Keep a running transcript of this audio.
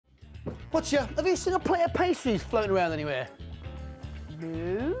What's your... Have you seen a plate of pastries floating around anywhere?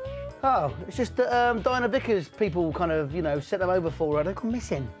 No. Oh, it's just that Diana Vickers people kind of, you know, set them over for her. They've gone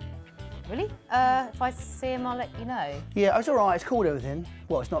missing. Really? If I see him, I'll let you know. Yeah, it's all right. It's cool, everything.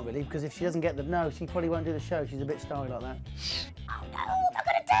 Well, it's not really, because if she doesn't get them, no, she probably won't do the show. She's a bit starry like that. Oh, no, what am I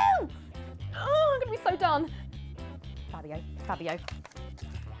going to do? Oh, I'm going to be so done. Fabio.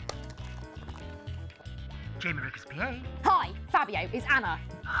 Jamie Vickers, PA. Hi, Fabio, it's Anna.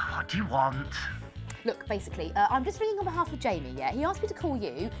 What do you want? Look, basically, I'm just ringing on behalf of Jamie, yeah? He asked me to call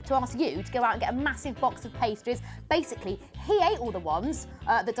you to ask you to go out and get a massive box of pastries. Basically, he ate all the ones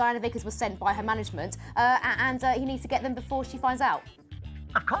that Diana Vickers was sent by her management, and he needs to get them before she finds out.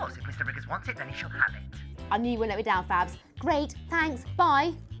 Of course, if Mr. Vickers wants it, then he shall have it. I knew you wouldn't let me down, Fabs. Great, thanks,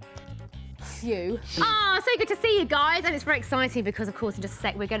 bye. Phew. So good to see you guys, and it's very exciting because, of course, in just a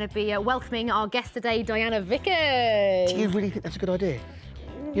sec, we're going to be welcoming our guest today, Diana Vickers. Do you really think that's a good idea?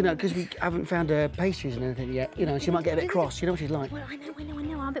 You know, because we haven't found her pastries and anything yet. You know, she might get a bit cross. You know what she's like. Well, I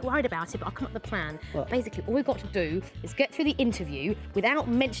know. I'm a bit worried about it, but I'll come up with a plan. What? Basically, all we've got to do is get through the interview without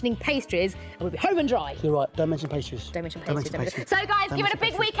mentioning pastries, and we'll be home and dry. You're right. Don't mention pastries. Don't mention pastries. So, guys, give it a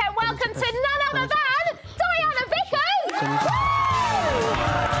big weekend. Welcome to none other than Diana Vickers!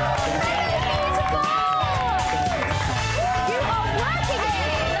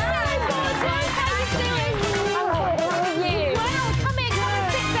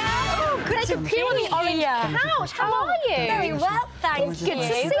 Couch, how are you? Very well, thank you. Good to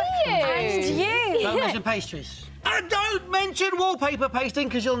see you. And you. Don't mention pastries. And don't mention wallpaper pasting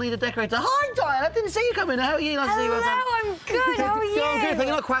because you'll need a decorator. Hi, Diana. I didn't see you coming. How are you? Nice to see you. Hello, I'm good. How are you? I'm good.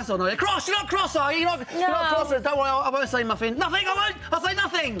 You're not cross, are you? Cross? You're not cross, are you? You're not cross. Don't worry, I won't say nothing. Nothing, I won't. I'll say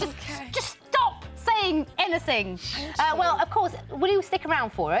nothing. Just stop saying anything. Well, of course, will you stick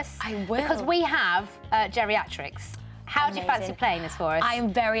around for us? I will. Because we have geriatrics. How do you fancy playing this for us? I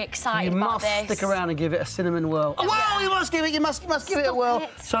am very excited about this. You must stick around and give it a cinnamon whirl. Oh, well, you must give it. You must give it a whirl.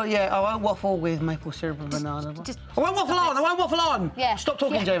 So yeah, I won't waffle with maple syrup and banana. I won't waffle on. Yeah. Stop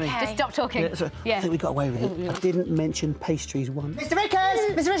talking, Jamie. Okay. Just stop talking. I think we got away with it. I didn't mention pastries once. Mr.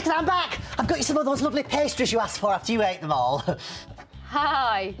 Vickers, I'm back. I've got you some of those lovely pastries you asked for after you ate them all.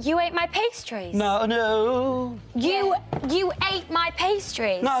 Hi. You ate my pastries? No. You ate my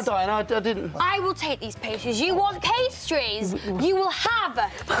pastries? No, Diana, I didn't. I will take these pastries. You want pastries? You will have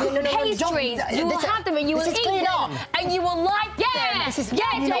pastries. You will have them and you will eat them. And you will like them.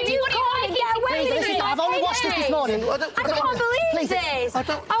 Jamie, what are you get away with this? I've only watched this morning. I can't believe this. I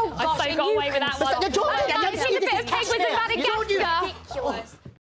don't... Oh, gosh, I got away with that one. You're joking. I've seen a bit of pig with a Madagascar. Ridiculous.